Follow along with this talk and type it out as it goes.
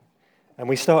And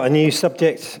we start a new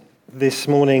subject this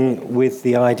morning with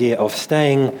the idea of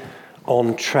staying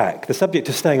on track. The subject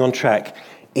of staying on track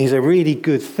is a really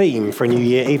good theme for a new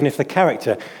year, even if the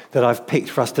character that I've picked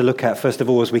for us to look at, first of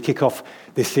all, as we kick off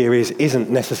this series, isn't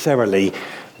necessarily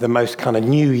the most kind of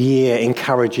new year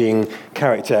encouraging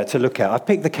character to look at. I've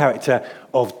picked the character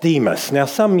of Demas. Now,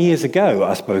 some years ago,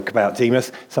 I spoke about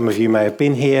Demas. Some of you may have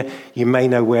been here. You may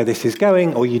know where this is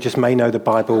going, or you just may know the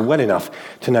Bible well enough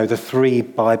to know the 3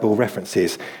 Bible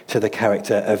references to the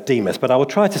character of Demas. But I will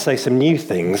try to say some new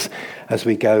things as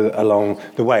we go along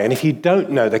the way. And if you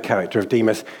don't know the character of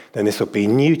Demas, then this will be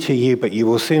new to you, but you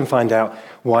will soon find out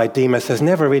why Demas has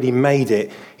never really made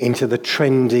it into the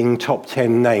trending top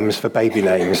 10 names for baby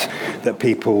names that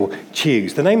people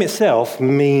choose. The name itself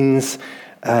means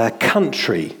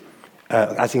country,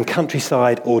 as in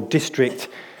countryside or district,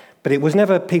 but it was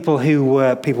never people who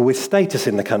were people with status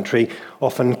in the country,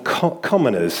 often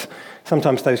commoners.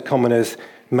 Sometimes those commoners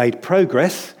made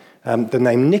progress. The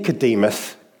name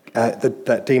Nicodemus,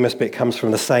 that Demas bit comes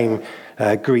from the same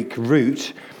Greek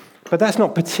root, but that's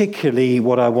not particularly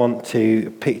what I want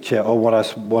to picture or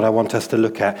what I want us to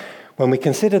look at when we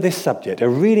consider this subject, a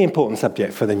really important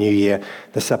subject for the new year,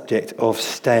 the subject of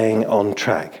staying on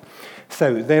track.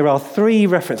 So there are 3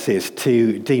 references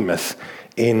to Demas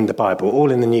in the Bible,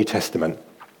 all in the New Testament.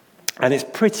 And it's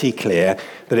pretty clear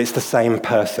that it's the same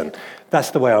person. That's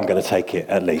the way I'm going to take it,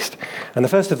 at least. And the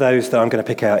first of those that I'm going to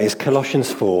pick out is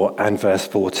Colossians 4 and verse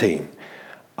 14.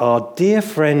 Our dear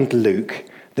friend Luke,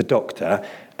 the doctor,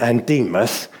 and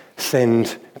Demas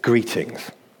send greetings.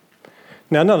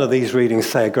 Now, none of these readings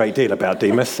say a great deal about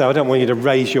Demas, so I don't want you to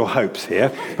raise your hopes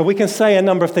here. But we can say a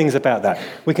number of things about that.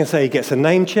 We can say he gets a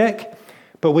name check,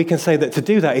 but we can say that to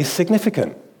do that is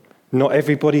significant. Not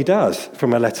everybody does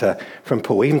from a letter from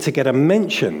Paul. Even to get a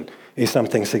mention is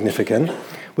something significant.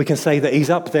 We can say that he's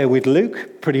up there with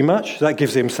Luke, pretty much. That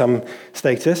gives him some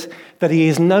status. That he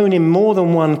is known in more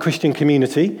than one Christian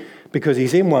community, because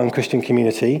he's in one Christian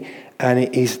community,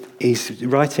 and he's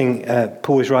writing.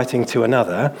 Paul is writing to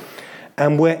another.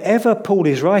 And wherever Paul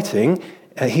is writing,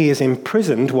 he is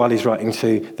imprisoned while he's writing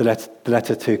to the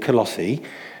letter to Colossae.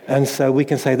 And so we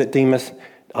can say that Demas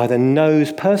either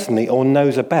knows personally or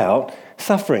knows about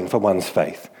suffering for one's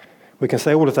faith. We can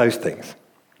say all of those things.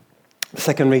 The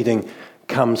second reading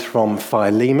comes from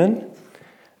Philemon.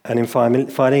 And in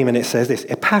Philemon it says this: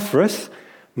 Epaphras,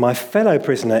 my fellow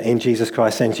prisoner in Jesus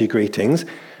Christ, sends you greetings.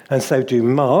 And so do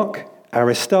Mark,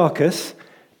 Aristarchus,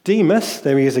 Demas,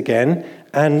 there he is again,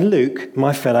 and Luke,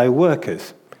 my fellow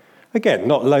workers. Again,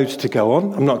 not loads to go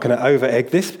on. I'm not going to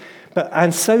over-egg this.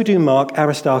 And so do Mark,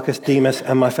 Aristarchus, Demas,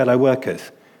 and my fellow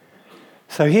workers.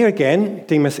 So here again,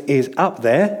 Demas is up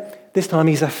there. This time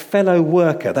he's a fellow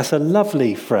worker. That's a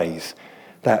lovely phrase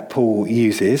that Paul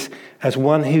uses as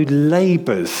one who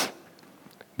labours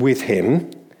with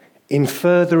him in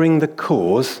furthering the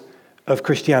cause of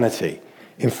Christianity,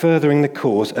 in furthering the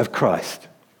cause of Christ.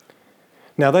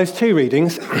 Now, those 2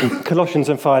 readings, Colossians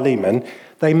and Philemon,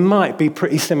 they might be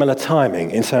pretty similar timing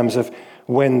in terms of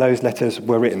when those letters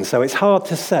were written. So it's hard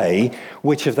to say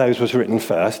which of those was written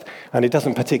first, and it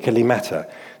doesn't particularly matter.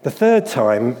 The third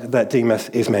time that Demas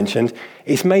is mentioned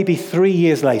is maybe 3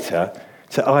 years later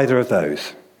to either of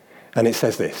those. And it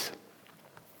says this: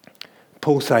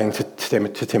 Paul saying to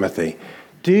Timothy,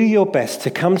 do your best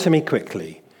to come to me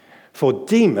quickly, for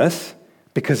Demas,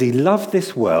 because he loved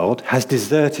this world, has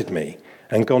deserted me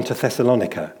and gone to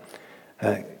Thessalonica.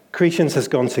 Crescens has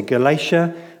gone to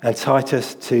Galatia, and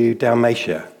Titus to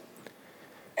Dalmatia.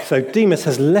 So Demas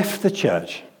has left the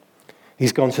church.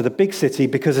 He's gone to the big city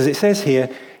because, as it says here,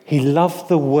 he loved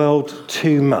the world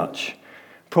too much,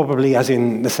 probably as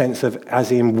in the sense of as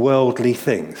in worldly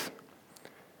things.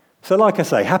 So like I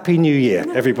say, Happy New Year,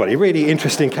 everybody. Really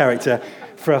interesting character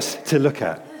for us to look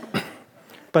at,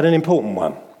 but an important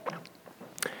one.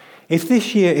 If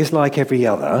this year is like every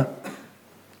other,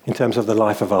 in terms of the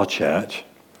life of our church,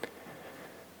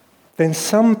 then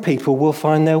some people will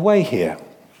find their way here.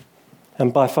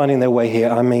 And by finding their way here,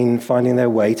 I mean finding their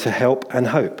way to help and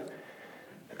hope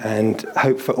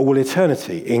for all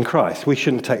eternity in Christ. We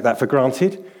shouldn't take that for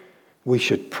granted. We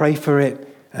should pray for it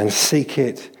and seek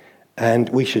it, and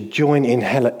we should join in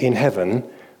heaven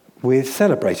with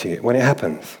celebrating it when it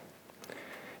happens.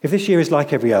 If this year is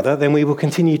like every other, then we will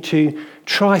continue to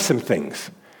try some things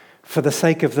for the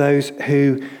sake of those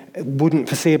who wouldn't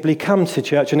foreseeably come to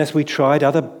church unless we tried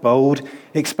other bold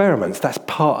experiments. That's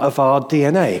part of our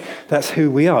DNA. That's who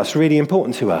we are. It's really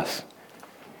important to us.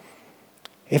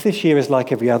 If this year is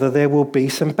like every other, there will be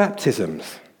some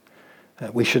baptisms.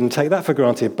 We shouldn't take that for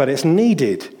granted, but it's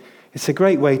needed. It's a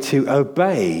great way to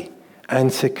obey and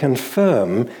to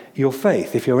confirm your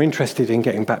faith. If you're interested in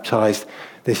getting baptised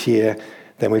this year,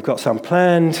 then we've got some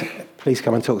planned. Please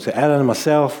come and talk to Ellen,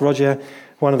 myself, Roger,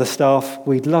 one of the staff.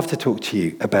 We'd love to talk to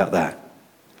you about that.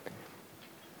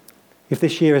 If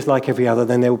this year is like every other,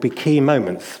 then there will be key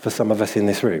moments for some of us in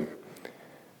this room.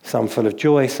 Some full of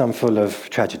joy, some full of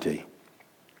tragedy.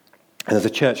 And as a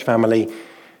church family,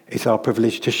 it's our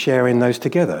privilege to share in those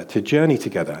together, to journey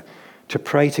together, to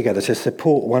pray together, to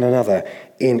support one another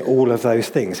in all of those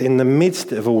things, in the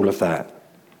midst of all of that.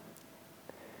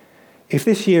 If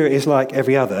this year is like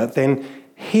every other, then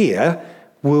here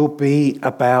will be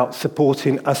about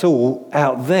supporting us all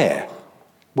out there,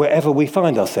 wherever we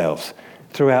find ourselves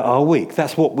throughout our week.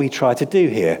 That's what we try to do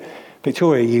here.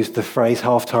 Victoria used the phrase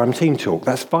half-time team talk.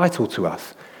 That's vital to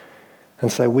us.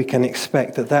 And so we can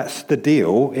expect that that's the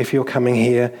deal if you're coming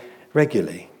here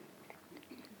regularly.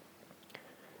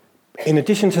 In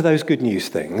addition to those good news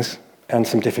things, and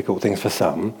some difficult things for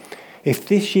some, if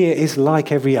this year is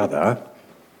like every other,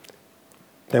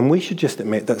 then we should just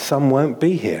admit that some won't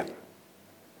be here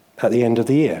at the end of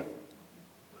the year.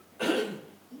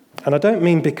 And I don't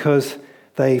mean because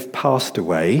they've passed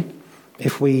away.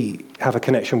 If we have a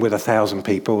connection with 1,000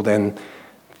 people, then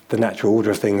the natural order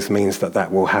of things means that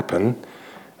that will happen.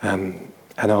 And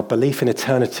our belief in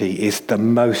eternity is the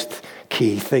most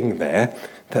key thing there,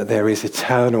 that there is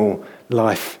eternal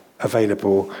life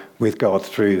available with God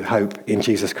through hope in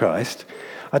Jesus Christ.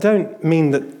 I don't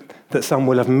mean that some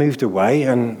will have moved away,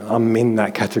 and I'm in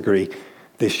that category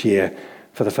this year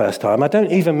for the first time. I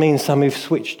don't even mean some who've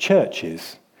switched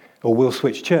churches or will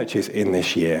switch churches in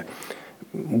this year.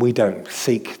 We don't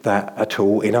seek that at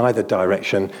all in either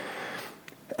direction.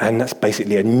 And that's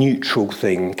basically a neutral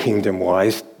thing,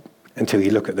 kingdom-wise, until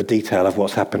you look at the detail of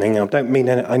what's happening. I don't mean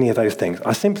any of those things.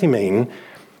 I simply mean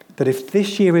that if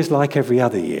this year is like every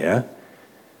other year,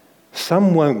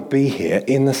 some won't be here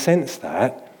in the sense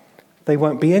that they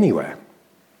won't be anywhere.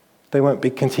 They won't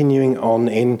be continuing on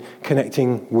in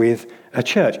connecting with a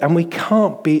church. And we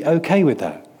can't be okay with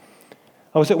that.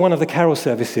 I was at one of the carol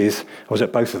services, I was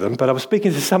at both of them, but I was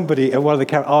speaking to somebody at one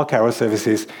of our carol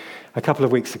services a couple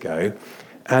of weeks ago,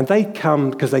 and they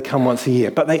come because they come once a year,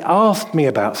 but they asked me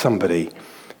about somebody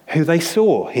who they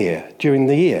saw here during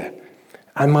the year.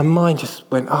 And my mind just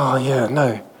went, oh yeah,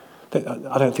 no,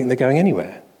 I don't think they're going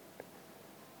anywhere.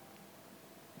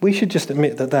 We should just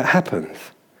admit that that happens.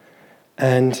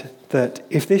 And that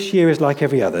if this year is like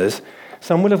every others,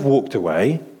 some will have walked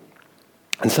away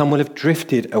and some will have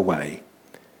drifted away.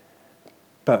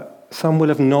 But some will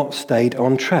have not stayed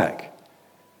on track.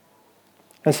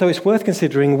 And so it's worth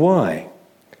considering why.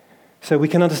 So we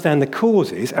can understand the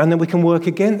causes, and then we can work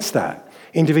against that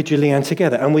individually and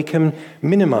together, and we can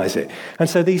minimize it. And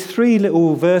so these 3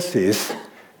 little verses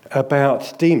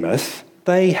about Demas,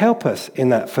 they help us in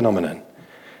that phenomenon.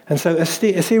 And so a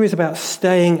series about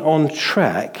staying on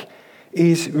track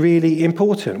is really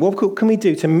important. What can we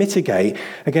do to mitigate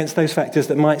against those factors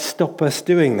that might stop us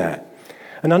doing that?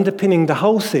 And underpinning the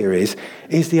whole series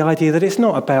is the idea that it's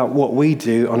not about what we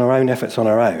do on our own efforts on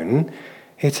our own.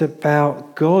 It's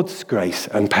about God's grace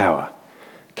and power,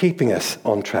 keeping us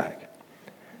on track.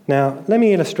 Now, let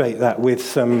me illustrate that with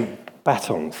some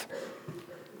batons.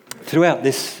 Throughout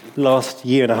this last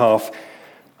year and a half,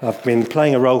 I've been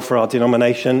playing a role for our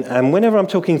denomination, and whenever I'm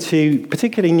talking to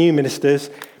particularly new ministers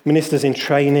in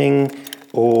training,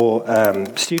 or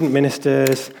student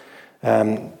ministers,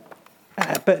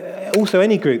 but also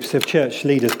any groups of church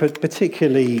leaders, but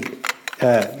particularly,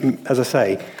 as I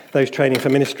say, those training for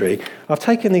ministry, I've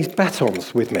taken these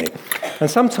batons with me.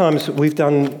 And sometimes we've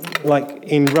done, like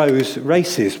in rows,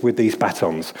 races with these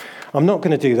batons. I'm not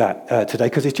going to do that today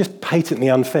because it's just patently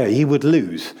unfair. You would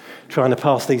lose trying to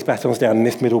pass these batons down in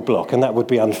this middle block, and that would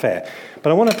be unfair. But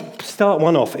I want to start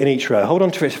one off in each row. Hold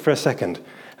on to it for a second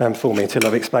for me until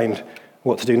I've explained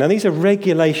what to do. Now, these are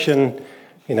regulation,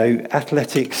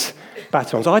 athletics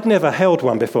batons. I'd never held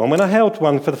one before, and when I held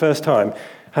one for the first time,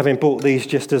 having bought these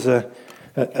just as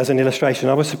an illustration,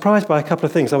 I was surprised by a couple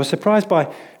of things. I was surprised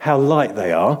by how light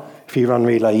they are. If you run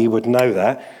relay, you would know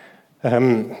that.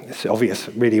 It's obvious,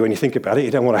 really, when you think about it.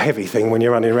 You don't want a heavy thing when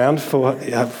you're running around,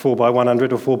 4 by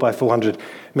 100 or 4 by 400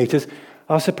 metres.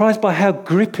 I was surprised by how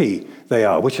grippy they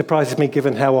are, which surprises me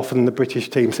given how often the British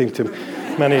team seem to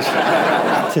manage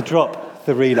to drop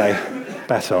the relay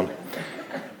baton.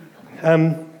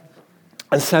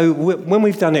 And so when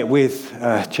we've done it with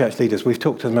church leaders, we've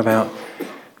talked to them about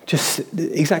just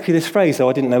exactly this phrase, though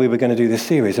I didn't know we were going to do this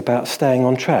series, about staying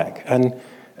on track. And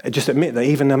just admit that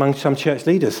even among some church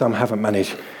leaders, some haven't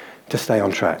managed to stay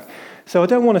on track. So I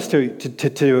don't want us to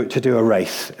do a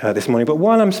race this morning, but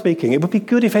while I'm speaking, it would be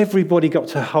good if everybody got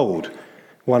to hold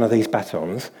one of these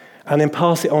batons and then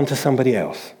pass it on to somebody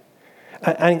else?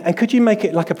 And could you make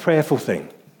it like a prayerful thing?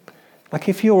 Like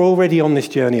if you're already on this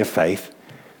journey of faith,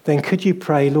 then could you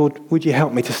pray, Lord, would you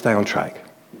help me to stay on track?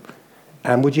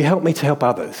 And would you help me to help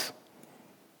others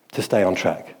to stay on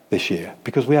track this year?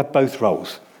 Because we have both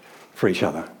roles for each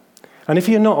other. And if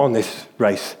you're not on this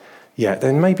race yet,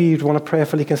 then maybe you'd want to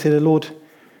prayerfully consider, Lord,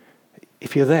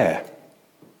 if you're there,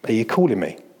 are you calling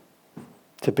me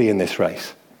to be in this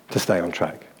race, to stay on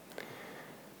track?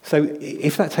 So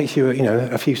if that takes you,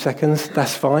 a few seconds,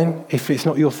 that's fine. If it's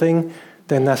not your thing,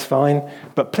 then that's fine.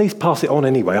 But please pass it on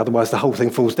anyway, otherwise the whole thing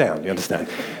falls down, you understand?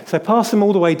 So pass them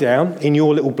all the way down in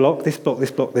your little block, this block,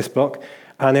 this block, this block,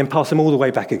 and then pass them all the way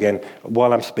back again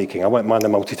while I'm speaking. I won't mind the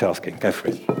multitasking. Go for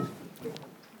it.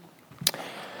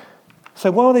 So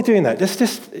while they're doing that, just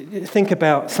think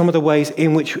about some of the ways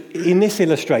in which, in this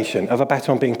illustration of a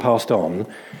baton being passed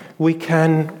on, we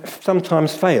can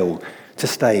sometimes fail to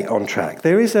stay on track.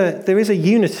 There is a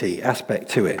unity aspect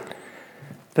to it,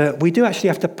 that we do actually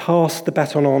have to pass the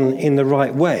baton on in the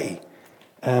right way.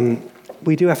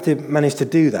 We do have to manage to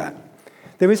do that.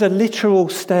 There is a literal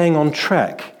staying on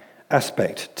track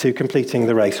aspect to completing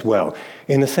the race well,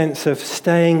 in the sense of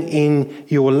staying in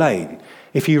your lane.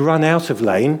 If you run out of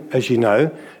lane, as you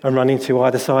know, and run into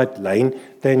either side lane,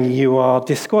 then you are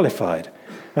disqualified.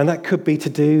 And that could be to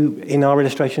do, in our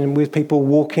illustration, with people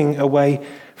walking away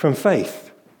from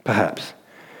faith, perhaps.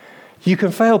 You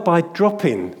can fail by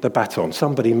dropping the baton.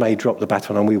 Somebody may drop the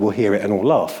baton and we will hear it and all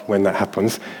laugh when that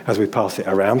happens as we pass it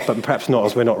around, but perhaps not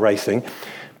as we're not racing.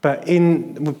 But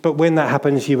when that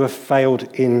happens, you have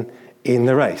failed in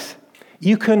the race.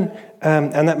 You can,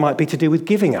 and that might be to do with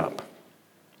giving up.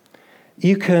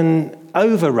 You can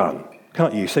overrun,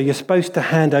 can't you? So you're supposed to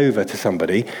hand over to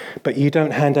somebody, but you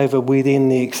don't hand over within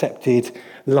the accepted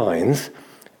lines,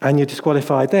 and you're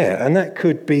disqualified there. And that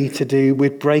could be to do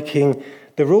with breaking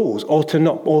the rules, or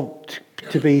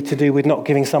to be to do with not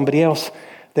giving somebody else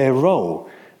their role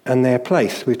and their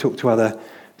place. We've talked to other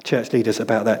church leaders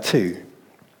about that too.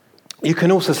 You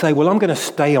can also say, well, I'm going to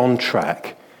stay on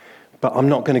track, but I'm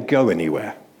not going to go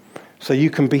anywhere. So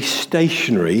you can be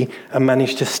stationary and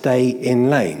manage to stay in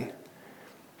lane.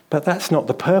 But that's not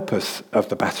the purpose of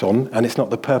the baton, and it's not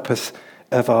the purpose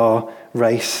of our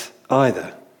race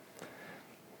either.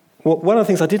 Well, one of the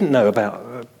things I didn't know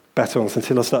about batons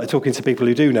until I started talking to people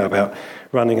who do know about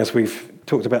running, as we've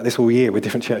talked about this all year with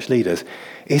different church leaders,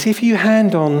 is if you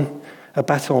hand on a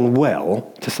baton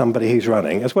well to somebody who's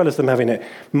running, as well as them having it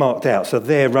marked out so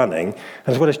they're running,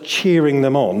 as well as cheering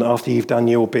them on after you've done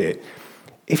your bit,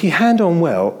 if you hand on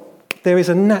well, there is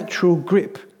a natural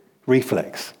grip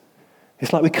reflex.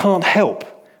 It's like we can't help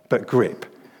but grip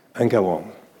and go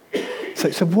on.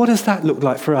 So what does that look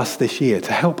like for us this year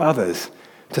to help others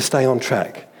to stay on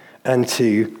track and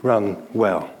to run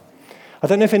well? I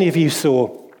don't know if any of you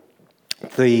saw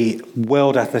the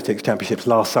World Athletics Championships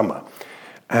last summer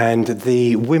and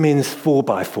the women's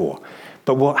 4x4.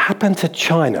 But what happened to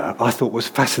China I thought was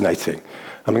fascinating.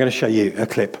 I'm going to show you a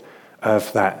clip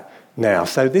of that now.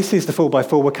 So this is the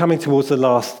 4x4. We're coming towards the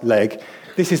last leg.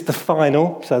 This is the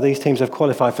final. So these teams have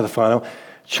qualified for the final.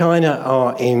 China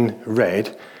are in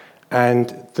red,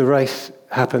 and the race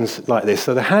happens like this.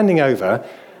 So they're handing over,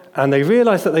 and they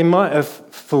realise that they might have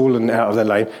fallen out of their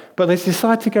lane, but they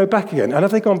decide to go back again. And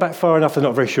have they gone back far enough? They're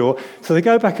not very sure. So they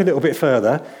go back a little bit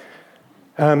further,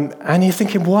 and you're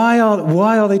thinking, why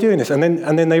are they doing this? And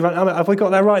then they run. Have we got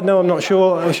that right? No, I'm not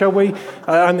sure. Shall we?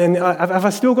 And then have I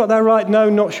still got that right? No,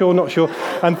 not sure.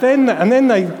 And then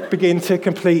they begin to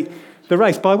complete the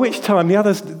race. By which time the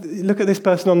others look at this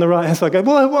person on the right hand side, and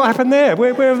go, what happened there?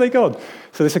 Where have they gone?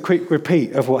 So there's a quick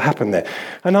repeat of what happened there.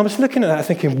 And I was looking at that,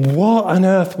 thinking, what on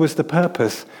earth was the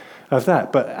purpose of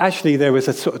that? But actually, there was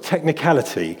a sort of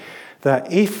technicality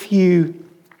that if you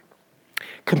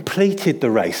completed the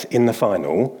race in the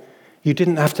final, you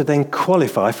didn't have to then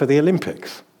qualify for the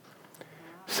Olympics.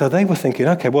 So they were thinking,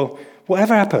 okay, well,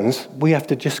 whatever happens, we have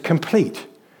to just complete.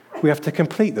 We have to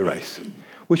complete the race,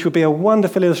 which would be a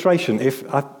wonderful illustration if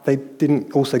they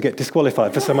didn't also get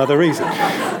disqualified for some other reason,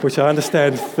 which I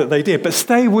understand that they did. But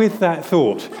stay with that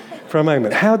thought for a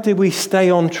moment. How do we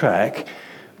stay on track,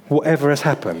 whatever has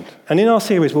happened? And in our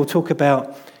series, we'll talk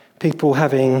about people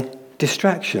having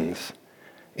distractions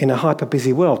in a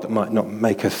hyper-busy world that might not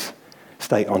make us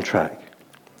stay on track.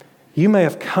 You may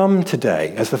have come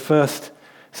today as the first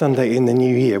Sunday in the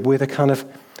new year with a kind of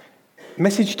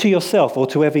message to yourself or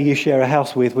to whoever you share a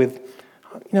house with,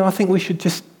 I think we should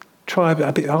just try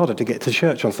a bit harder to get to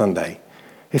church on Sunday.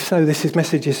 If so, this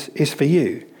message is for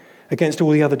you, against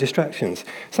all the other distractions.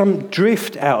 Some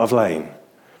drift out of lane,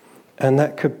 and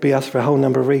that could be us for a whole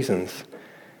number of reasons.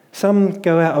 Some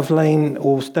go out of lane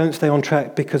or don't stay on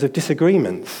track because of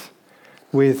disagreements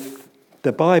with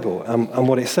the Bible and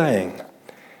what it's saying.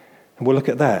 And we'll look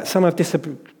at that. Some have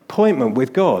disappointment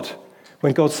with God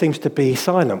when God seems to be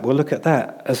silent. We'll look at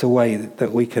that as a way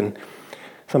that we can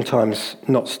sometimes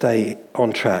not stay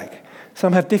on track.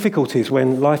 Some have difficulties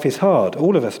when life is hard.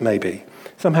 All of us, maybe.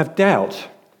 Some have doubt,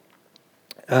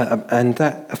 and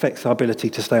that affects our ability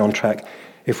to stay on track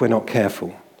if we're not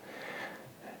careful.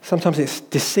 Sometimes it's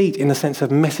deceit in the sense of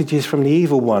messages from the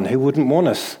evil one who wouldn't want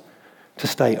us to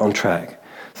stay on track.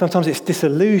 Sometimes it's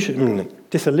disillusionment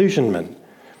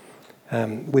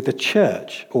with the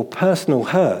church, or personal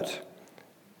hurt,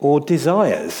 or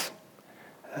desires.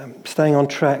 Staying on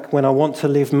track when I want to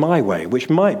live my way, which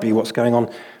might be what's going on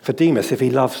for Demas if he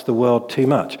loves the world too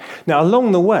much. Now,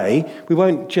 along the way, we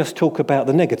won't just talk about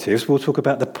the negatives, we'll talk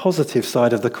about the positive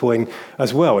side of the coin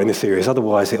as well in this series.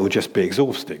 Otherwise, it will just be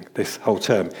exhausting, this whole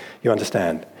term, you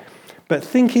understand. But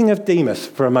thinking of Demas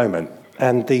for a moment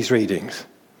and these readings,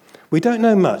 we don't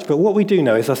know much, but what we do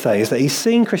know, as I say, is that he's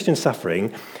seen Christian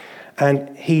suffering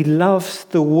and he loves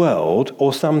the world,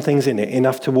 or some things in it,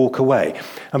 enough to walk away.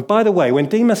 And by the way, when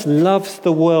Demas loves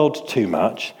the world too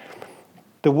much,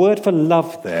 the word for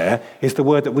love there is the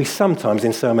word that we sometimes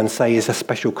in sermons say is a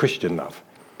special Christian love.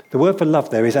 The word for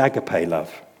love there is agape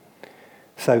love.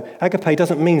 So agape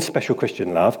doesn't mean special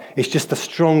Christian love. It's just the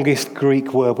strongest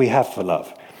Greek word we have for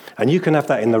love. And you can have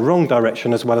that in the wrong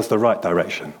direction as well as the right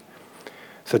direction.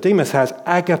 So Demas has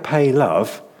agape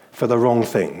love for the wrong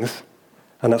things.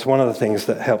 And that's one of the things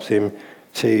that helps him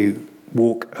to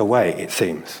walk away, it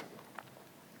seems.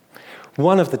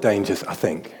 One of the dangers, I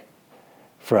think,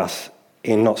 for us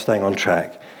in not staying on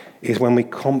track is when we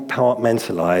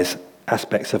compartmentalize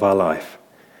aspects of our life.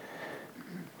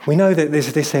 We know that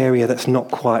there's this area that's not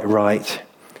quite right,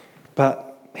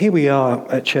 but here we are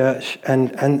at church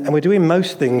and we're doing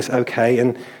most things okay,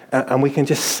 and we can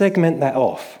just segment that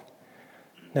off.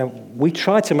 Now, we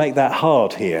try to make that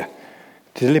hard here,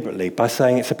 deliberately, by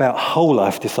saying it's about whole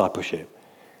life discipleship.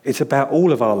 It's about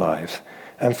all of our lives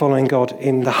and following God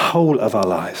in the whole of our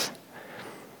lives.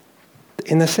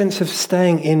 In the sense of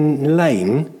staying in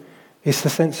lane, it's the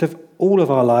sense of all of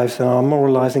our lives and our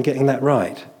moral lives and getting that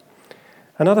right.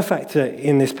 Another factor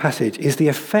in this passage is the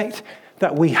effect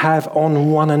that we have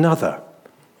on one another.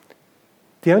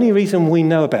 The only reason we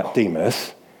know about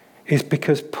Demas is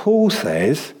because Paul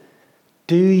says,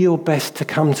 "Do your best to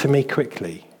come to me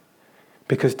quickly,"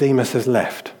 because Demas has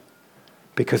left,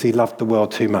 because he loved the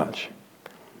world too much.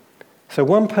 So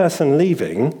one person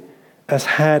leaving has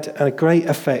had a great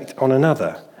effect on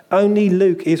another. Only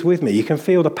Luke is with me. You can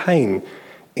feel the pain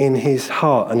in his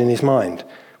heart and in his mind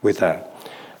with that.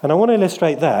 And I want to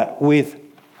illustrate that with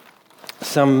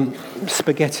some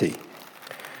spaghetti.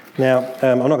 Now,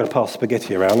 I'm not going to pass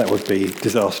spaghetti around. That would be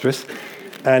disastrous.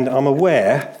 And I'm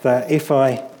aware that if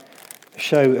I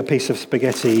show a piece of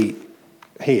spaghetti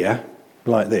here,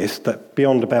 like this, that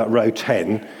beyond about row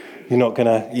 10, it's going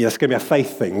to be a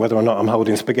faith thing whether or not I'm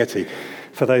holding spaghetti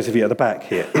for those of you at the back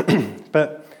here.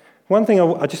 But one thing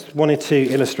I just wanted to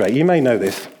illustrate, you may know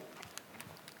this,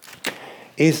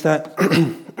 is that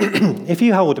if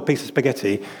you hold a piece of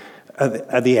spaghetti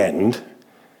at the end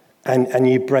and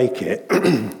you break it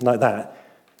like that,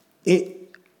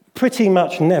 it pretty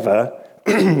much never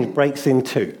breaks in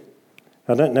two.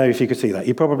 I don't know if you could see that.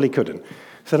 You probably couldn't.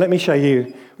 So let me show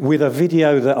you with a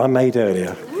video that I made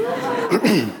earlier.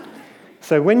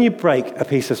 So when you break a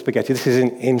piece of spaghetti, this is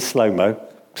in slow-mo,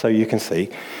 so you can see.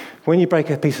 When you break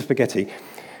a piece of spaghetti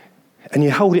and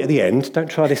you hold it at the end, don't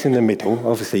try this in the middle,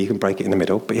 obviously you can break it in the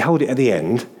middle, but you hold it at the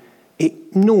end,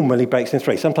 it normally breaks in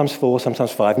three, sometimes four,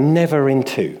 sometimes five, never in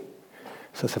two.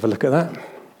 So let's have a look at that.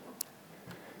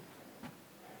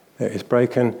 There it is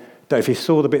broken. If you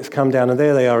saw the bits come down, and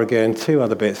there they are again, two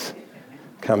other bits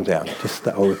come down. Just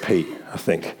that will repeat, I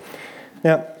think.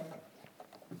 Now,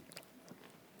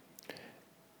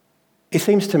 it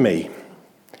seems to me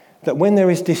that when there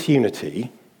is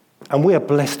disunity, and we are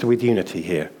blessed with unity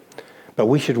here, but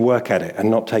we should work at it and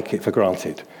not take it for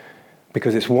granted,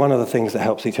 because it's one of the things that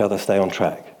helps each other stay on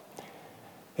track.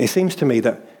 It seems to me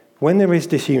that when there is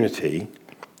disunity,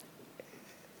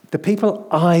 the people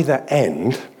either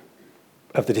end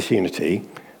of the disunity,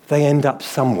 they end up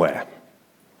somewhere.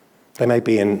 They may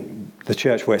be in the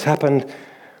church where it's happened,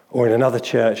 or in another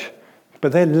church,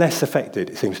 but they're less affected,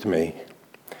 it seems to me.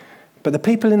 But the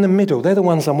people in the middle, they're the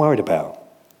ones I'm worried about.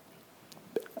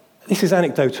 This is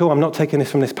anecdotal. I'm not taking this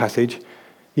from this passage.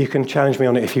 You can challenge me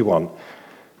on it if you want.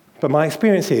 But my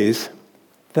experience is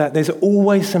that there's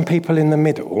always some people in the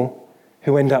middle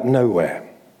who end up nowhere.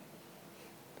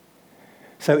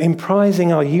 So in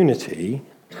prizing our unity,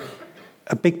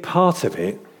 a big part of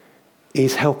it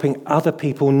is helping other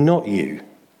people, not you,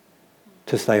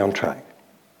 to stay on track.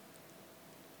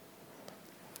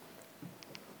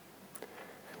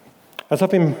 As I've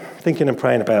been thinking and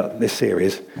praying about this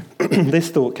series, this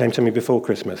thought came to me before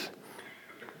Christmas.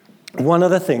 One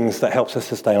of the things that helps us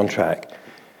to stay on track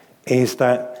is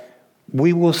that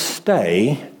we will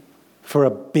stay for a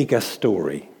bigger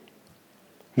story.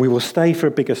 We will stay for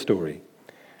a bigger story,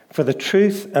 for the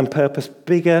truth and purpose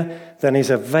bigger than is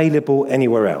available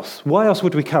anywhere else. Why else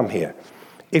would we come here?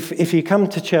 If you come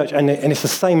to church and it's the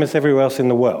same as everywhere else in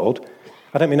the world,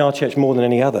 I don't mean our church more than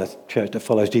any other church that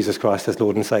follows Jesus Christ as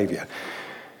Lord and Saviour.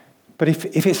 But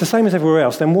if it's the same as everywhere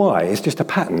else, then why? It's just a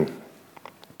pattern.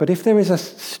 But if there is a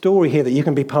story here that you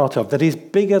can be part of that is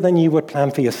bigger than you would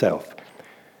plan for yourself,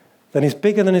 that is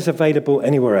bigger than is available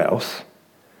anywhere else,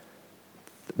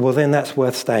 well, then that's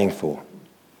worth staying for.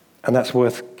 And that's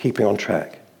worth keeping on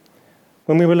track.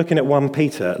 When we were looking at 1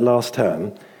 Peter last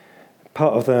term,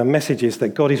 part of the message is that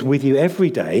God is with you every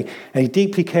day and he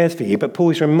deeply cares for you. But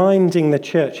Paul is reminding the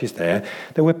churches there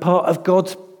that we're part of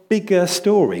God's bigger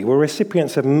story. We're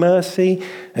recipients of mercy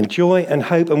and joy and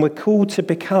hope, and we're called to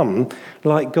become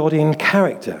like God in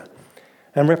character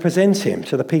and represent him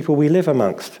to the people we live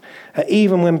amongst,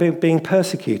 even when being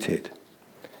persecuted.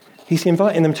 He's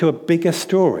inviting them to a bigger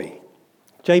story.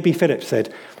 J.B. Phillips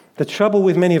said, "The trouble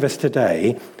with many of us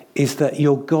today is that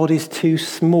your God is too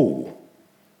small.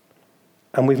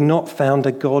 And we've not found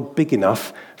a God big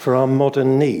enough for our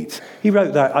modern needs." He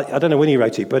wrote that, I don't know when he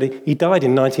wrote it, but he died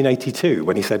in 1982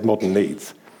 when he said modern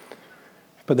needs.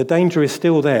 But the danger is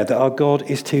still there that our God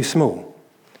is too small.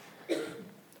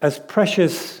 As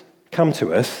pressures come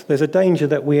to us, there's a danger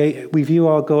that we view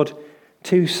our God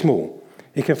too small.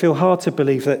 It can feel hard to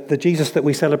believe that the Jesus that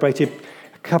we celebrated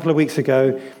a couple of weeks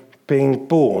ago being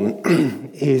born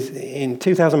is in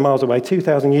 2,000 miles away,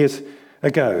 2,000 years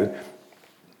ago,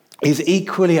 is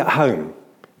equally at home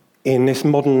in this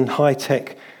modern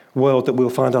high-tech world that we'll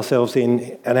find ourselves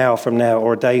in an hour from now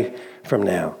or a day from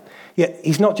now. Yet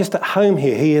he's not just at home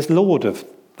here, he is Lord of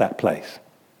that place.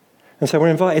 And so we're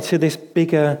invited to this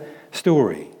bigger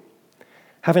story.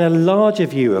 Having a larger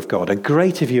view of God, a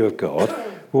greater view of God,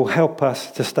 will help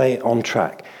us to stay on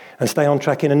track. And stay on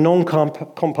track in a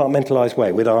non-compartmentalised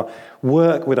way with our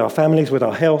work, with our families, with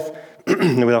our health,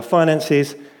 with our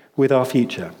finances, with our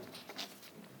future.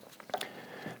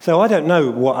 So I don't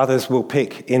know what others will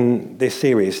pick in this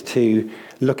series to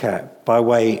look at by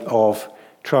way of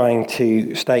trying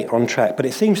to stay on track. But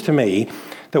it seems to me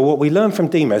that what we learn from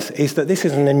Demas is that this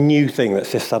isn't a new thing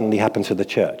that's just suddenly happened to the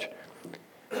church.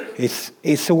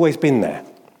 It's always been there.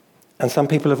 And some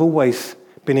people have always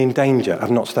been in danger of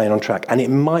not staying on track. And it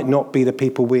might not be the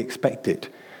people we expect it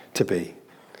to be.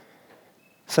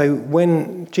 So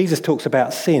when Jesus talks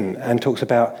about sin and talks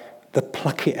about the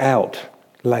pluck it out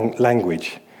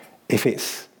language, if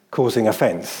it's causing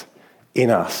offence in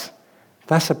us,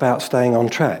 that's about staying on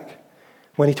track.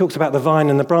 When he talks about the vine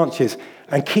and the branches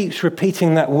and keeps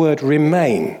repeating that word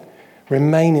remain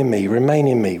in me, remain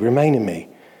in me, remain in me,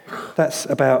 that's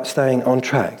about staying on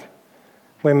track.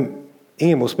 When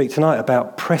Ian will speak tonight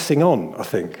about pressing on, I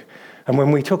think, and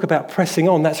when we talk about pressing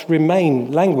on, that's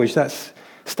remain language, that's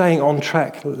staying on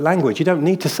track language. You don't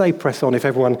need to say press on if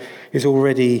everyone is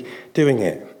already doing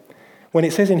it. When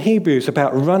it says in Hebrews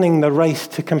about running the race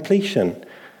to completion,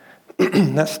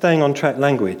 that's staying on track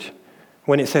language.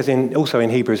 When it says also in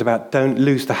Hebrews about don't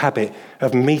lose the habit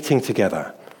of meeting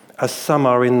together, as some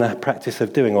are in the practice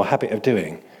of doing or habit of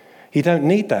doing. You don't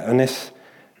need that unless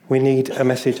we need a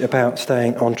message about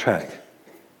staying on track.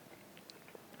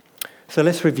 So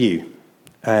let's review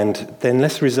and then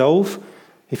let's resolve.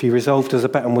 If you resolved as a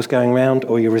baton was going round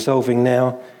or you're resolving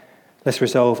now, let's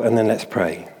resolve and then let's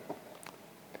pray.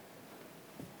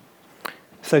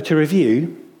 So to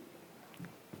review,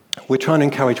 we're trying to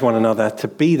encourage one another to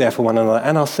be there for one another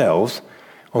and ourselves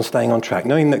on staying on track,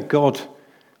 knowing that God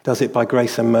does it by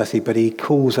grace and mercy, but he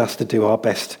calls us to do our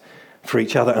best for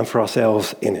each other and for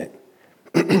ourselves in it.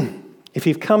 If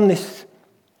you've come this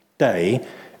day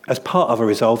as part of a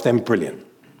resolve, then brilliant.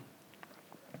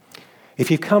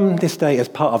 If you've come this day as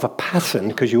part of a pattern,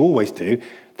 because you always do,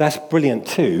 that's brilliant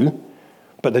too.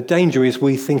 But the danger is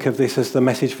we think of this as the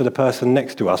message for the person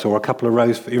next to us or a couple of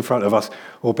rows in front of us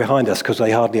or behind us because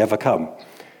they hardly ever come.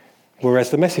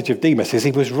 Whereas the message of Demas is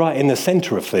he was right in the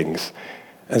centre of things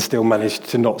and still managed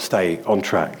to not stay on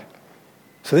track.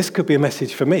 So this could be a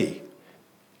message for me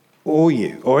or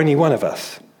you or any one of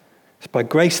us. It's by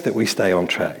grace that we stay on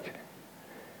track.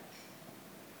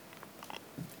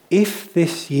 If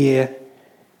this year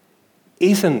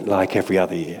isn't like every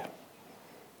other year,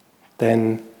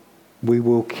 then we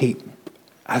will keep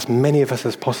as many of us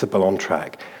as possible on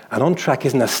track. And on track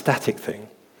isn't a static thing.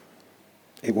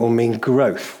 It will mean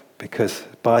growth, because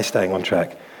by staying on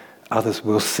track, others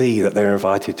will see that they're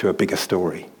invited to a bigger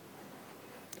story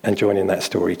and join in that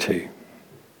story too.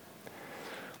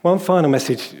 One final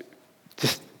message,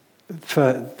 just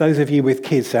for those of you with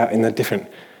kids out in the different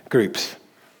groups.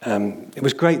 It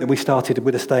was great that we started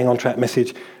with a Staying on Track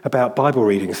message about Bible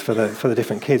readings for the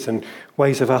different kids and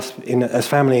ways of us as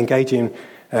family engaging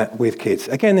with kids.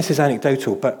 Again, this is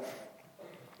anecdotal, but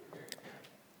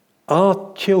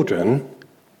our children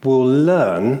will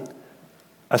learn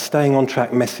a Staying on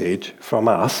Track message from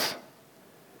us,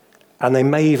 and they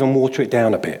may even water it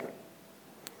down a bit.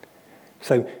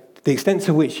 So the extent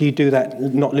to which you do that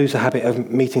not lose the habit of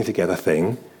meeting together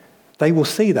thing, they will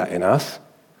see that in us,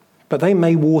 but they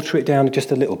may water it down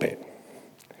just a little bit.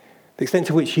 The extent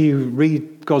to which you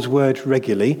read God's word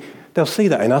regularly, they'll see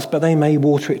that in us, but they may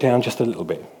water it down just a little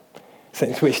bit. The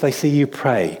extent to which they see you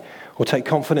pray or take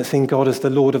confidence in God as the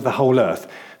Lord of the whole earth,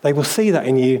 they will see that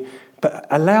in you, but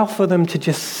allow for them to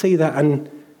just see that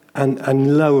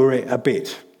and lower it a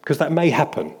bit, because that may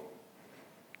happen.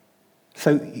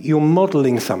 So you're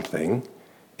modelling something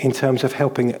in terms of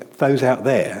helping those out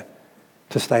there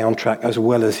to stay on track as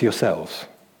well as yourselves.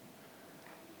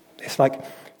 It's like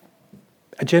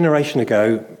a generation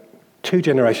ago, 2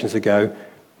 generations ago,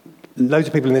 loads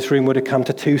of people in this room would have come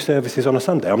to 2 services on a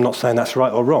Sunday. I'm not saying that's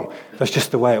right or wrong. That's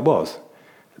just the way it was.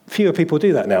 Fewer people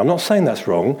do that now. I'm not saying that's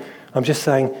wrong. I'm just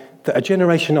saying that a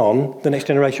generation on, the next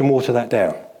generation water that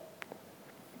down.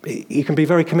 You can be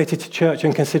very committed to church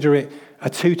and consider it a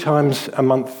 2 times a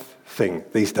month thing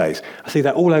these days. I see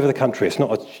that all over the country. It's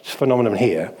not a phenomenon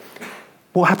here.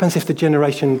 What happens if the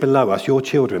generation below us, your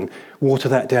children, water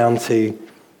that down to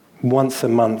once a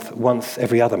month, once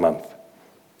every other month?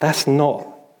 That's not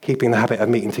keeping the habit of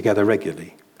meeting together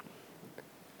regularly.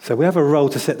 So we have a role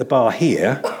to set the bar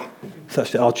here,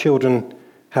 such that our children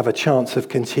have a chance of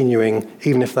continuing,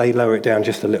 even if they lower it down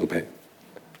just a little bit.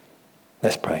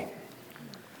 Let's pray.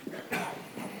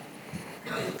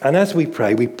 And as we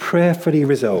pray, we prayerfully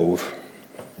resolve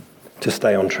to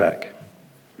stay on track.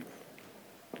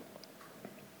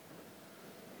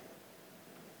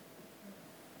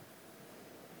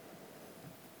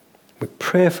 We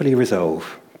prayerfully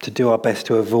resolve to do our best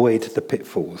to avoid the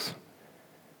pitfalls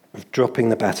of dropping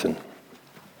the baton,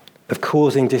 of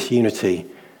causing disunity,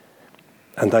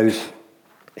 and those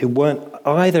who weren't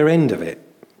either end of it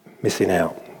missing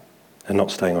out and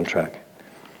not staying on track.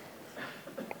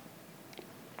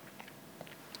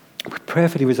 We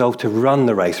prayerfully resolve to run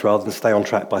the race rather than stay on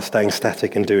track by staying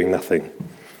static and doing nothing.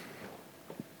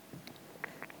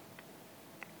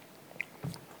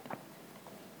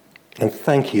 And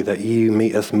thank you that you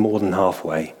meet us more than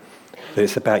halfway, that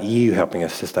it's about you helping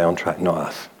us to stay on track, not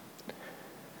us.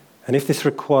 And if this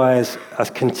requires a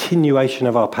continuation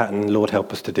of our pattern, Lord,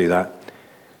 help us to do that.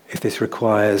 If this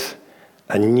requires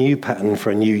a new pattern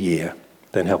for a new year,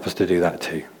 then help us to do that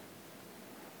too.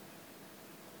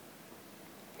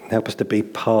 Help us to be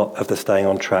part of the staying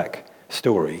on track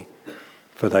story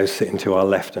for those sitting to our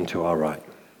left and to our right.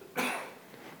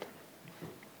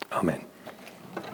 Amen.